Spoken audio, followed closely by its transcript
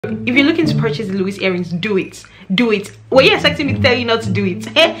If you're looking to purchase the Louise earrings, do it. Do it. Were you expecting me to tell you not to do it?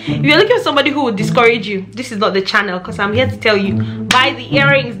 If you're looking for somebody who will discourage you, this is not the channel, because I'm here to tell you, buy the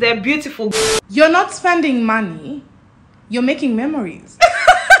earrings. They're beautiful. You're not spending money, you're making memories.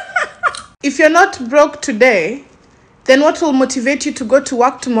 If you're not broke today, then what will motivate you to go to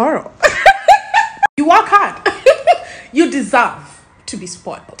work tomorrow? You work hard. You deserve to be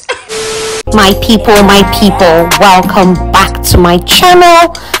spoiled. My people, welcome back to my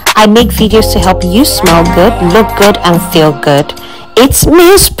channel. I make videos to help you smell good, look good, and feel good. It's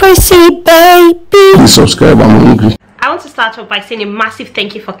Miss Prissy, baby. Please subscribe, I'm hungry. I want to start off by saying a massive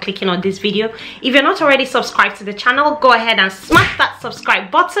thank you for clicking on this video. If you're not already subscribed to the channel, go ahead and smash that subscribe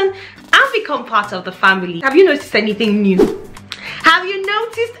button and become part of the family. Have you noticed anything new? Have you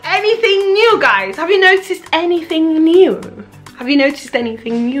noticed anything new, guys? Have you noticed anything new? Have you noticed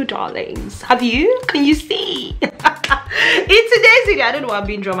anything new, darlings? Have you? Can you see? In today's video, I don't know why I'm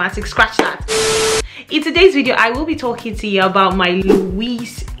being dramatic, scratch that. In today's video, I will be talking to you about my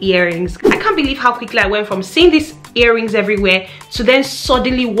Louise earrings. I can't believe how quickly I went from seeing these earrings everywhere to then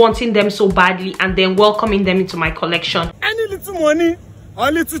suddenly wanting them so badly and then welcoming them into my collection. Any little money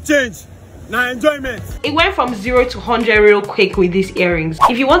or little change, now enjoyment. It went from 0 to 100 real quick with these earrings.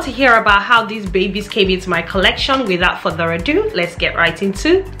 If you want to hear about how these babies came into my collection, without further ado, let's get right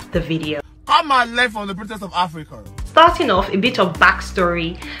into the video. How my life from the Princess of Africa. Starting off, a bit of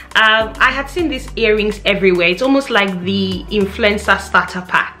backstory. I had seen these earrings everywhere. It's almost like the influencer starter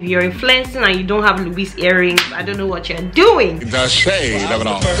pack. If you're influencing and you don't have Louise earrings, I don't know what you're doing. The shade of it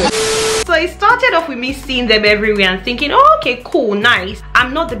all. So it started off with me seeing them everywhere and thinking, oh, okay, cool, nice.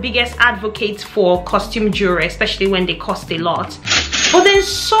 I'm not the biggest advocate for costume jewelry, especially when they cost a lot. But then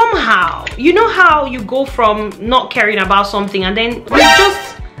somehow, you know how you go from not caring about something and then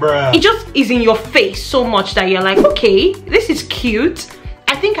it just is in your face so much that you're like, okay, this is cute.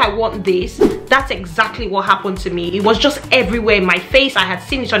 I think I want this. That's exactly what happened to me. It was just everywhere in my face. I had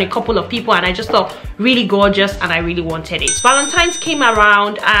seen it on a couple of people and I just thought really gorgeous and I really wanted it. Valentine's came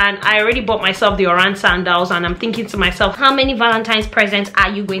around and I already bought myself the orange sandals and I'm thinking to myself, how many Valentine's presents are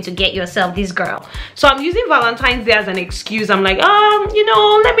you going to get yourself, this girl? So I'm using Valentine's Day as an excuse. I'm like, you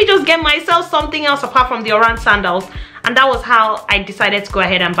know, let me just get myself something else apart from the orange sandals. And that was how I decided to go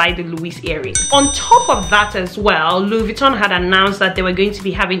ahead and buy the Louise earrings. On top of that as well, Louis Vuitton had announced that they were going to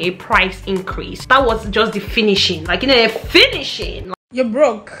be having a price increase. That was just the finishing, like, you know, finishing. You're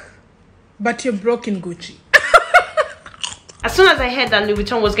broke, but you're broke in Gucci. As soon as I heard that Louis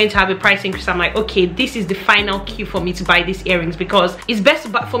Vuitton was going to have a price increase, I'm like, okay, this is the final cue for me to buy these earrings, because it's best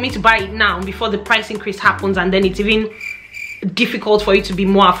for me to buy it now before the price increase happens and then it's even difficult for it to be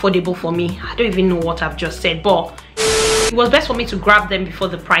more affordable for me. I don't even know what I've just said, but it was best for me to grab them before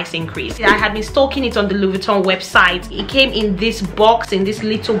the price increase. I had been stalking it on the Louis Vuitton website. It came in this box, in this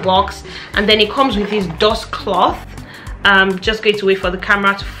little box, and then it comes with this dust cloth. Just going to wait for the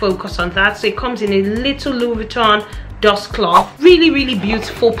camera to focus on that. So it comes in a little Louis Vuitton dust cloth. Really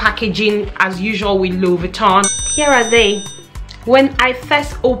beautiful packaging as usual with Louis Vuitton. Here are they. When I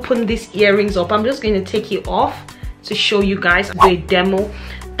first opened these earrings up, I'm just going to take it off to show you guys, do a demo.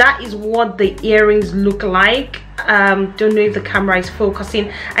 That is what the earrings look like. Don't know if the camera is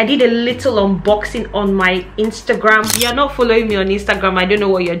focusing. I did a little unboxing on my Instagram. If you're not following me on Instagram, I don't know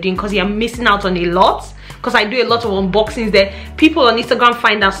what you're doing, because you're missing out on a lot, because I do a lot of unboxings there. People on Instagram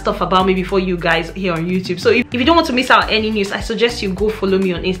find out stuff about me before you guys here on YouTube. So if you don't want to miss out any news, I suggest you go follow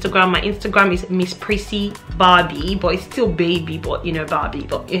me on Instagram. My Instagram is Miss Prissy Barbie, but it's still baby, but you know, Barbie.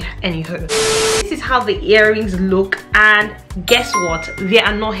 But anywho, this is how the earrings look, and guess what? They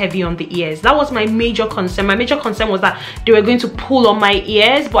are not heavy on the ears. That was my major concern. My major concern was that they were going to pull on my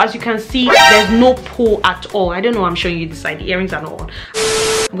ears, but as you can see, there's no pull at all. I don't know, I'm showing you this side. The earrings are not on.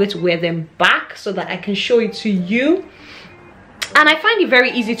 I'm going to wear them back so that I can show it to you. And I find it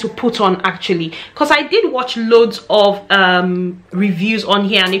very easy to put on, actually, because I did watch loads of reviews on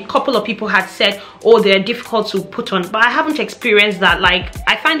here and a couple of people had said, oh, they're difficult to put on, but I haven't experienced that. Like,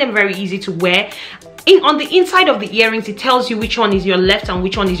 I find them very easy to wear. On the inside of the earrings, it tells you which one is your left and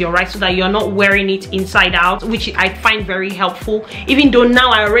which one is your right, so that you're not wearing it inside out, which I find very helpful, even though now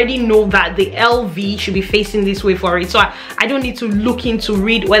I already know that the LV should be facing this way for it, so I don't need to look in to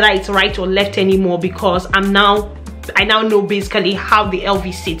read whether it's right or left anymore, because I now know basically how the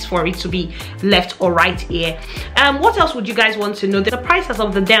LV sits for it to be left or right here. What else would you guys want to know? The price as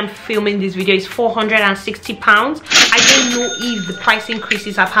of the day I'm filming this video is £460. I don't know if the price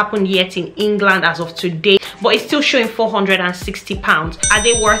increases have happened yet in England as of today, but it's still showing £460. Are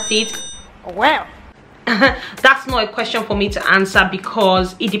they worth it? Well, That's not a question for me to answer,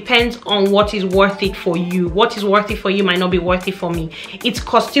 because it depends on what is worth it for you. What is worth it for you might not be worth it for me. It's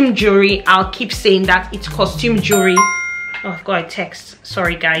costume jewelry. I'll keep saying that it's costume jewelry. Oh, I've got a text.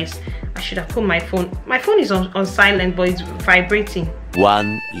 Sorry guys, I should have put my phone is on silent, but it's vibrating.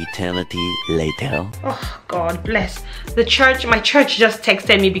 One eternity later. Oh God bless the church. My church just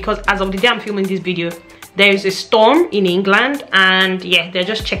texted me because as of the day I'm filming this video, there is a storm in England, and yeah, they're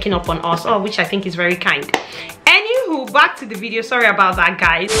just checking up on us. Oh, which I think is very kind. Anywho, back to the video. Sorry about that,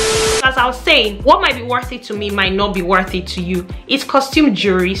 guys. As I was saying, what might be worth it to me might not be worth it to you. It's costume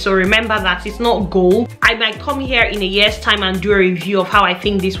jewelry, so remember that it's not gold. I might come here in a year's time and do a review of how I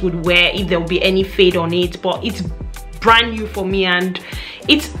think this would wear, if there will be any fade on it, but it's brand new for me and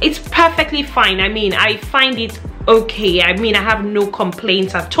it's perfectly fine. I mean, I find it okay. I mean, I have no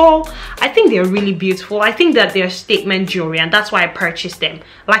complaints at all. I think they're really beautiful. I think that they're statement jewelry, and that's why I purchased them.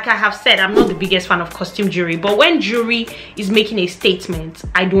 Like I have said, I'm not the biggest fan of costume jewelry, but when jewelry is making a statement,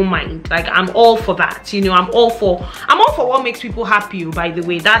 I don't mind. Like, I'm all for that, you know. I'm all for what makes people happy, by the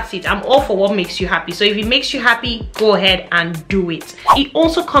way. That's it. I'm all for what makes you happy. So if it makes you happy, go ahead and do it. It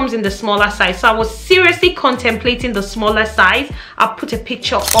also comes in the smaller size, so I was seriously contemplating the smaller size. I'll put a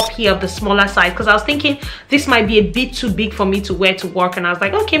picture up here of the smaller size because I was thinking this might be a bit too big for me to wear to work, and I was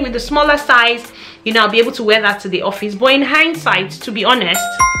like, okay, with the smaller size, you know, I'll be able to wear that to the office. But in hindsight, to be honest,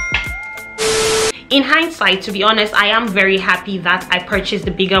 I am very happy that I purchased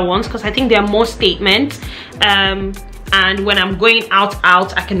the bigger ones because I think they're more statement. And when I'm going out,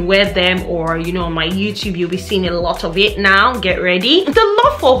 I can wear them, or you know, on my YouTube you'll be seeing a lot of it now. Get ready. The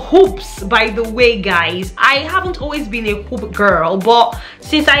love for hoops, by the way, guys. I haven't always been a hoop girl, but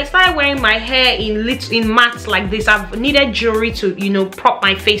since I started wearing my hair in mats like this, I've needed jewelry to, you know, prop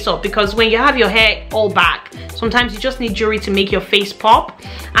my face up, because when you have your hair all back, sometimes you just need jewelry to make your face pop,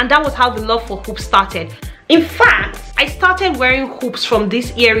 and that was how the love for hoops started. In fact, I started wearing hoops from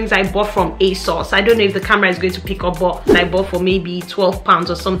these earrings I bought from ASOS. I don't know if the camera is going to pick up, but I bought for maybe 12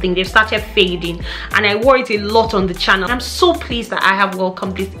 pounds or something. They've started fading, and I wore it a lot on the channel. I'm so pleased that I have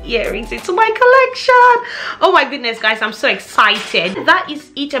welcomed these earrings into my collection. Oh my goodness, guys, I'm so excited. That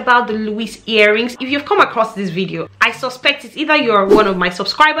is it about the Louise earrings. If you've come across this video, I suspect it's either you're one of my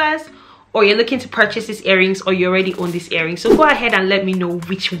subscribers, or you're looking to purchase these earrings, or you already own these earrings. So go ahead and let me know,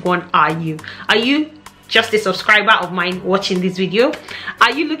 which one are you? Are you just a subscriber of mine watching this video?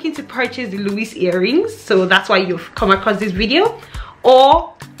 Are you looking to purchase the Louise earrings, so that's why you've come across this video?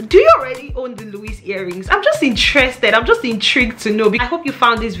 Or do you already own the Louise earrings? I'm just interested, I'm just intrigued to know. I hope you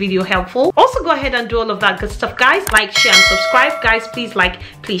found this video helpful. Also, go ahead and do all of that good stuff, guys. Like, share, and subscribe. Guys, please like,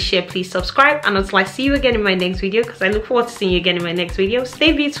 please share, please subscribe. And until I see you again in my next video, because I look forward to seeing you again in my next video,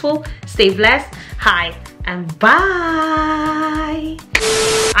 stay beautiful, stay blessed. Hi and bye.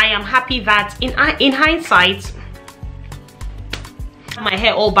 I am happy that in hindsight, my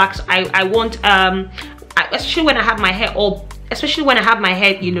hair all back. So I want especially when I have my hair all,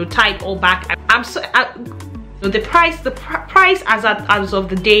 you know, tied all back. I'm so the price as of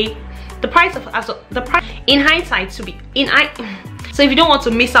the day, the price in hindsight to be so if you don't want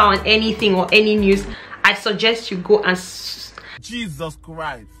to miss out on anything or any news, I suggest you go and Jesus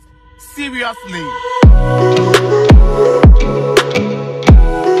Christ, seriously.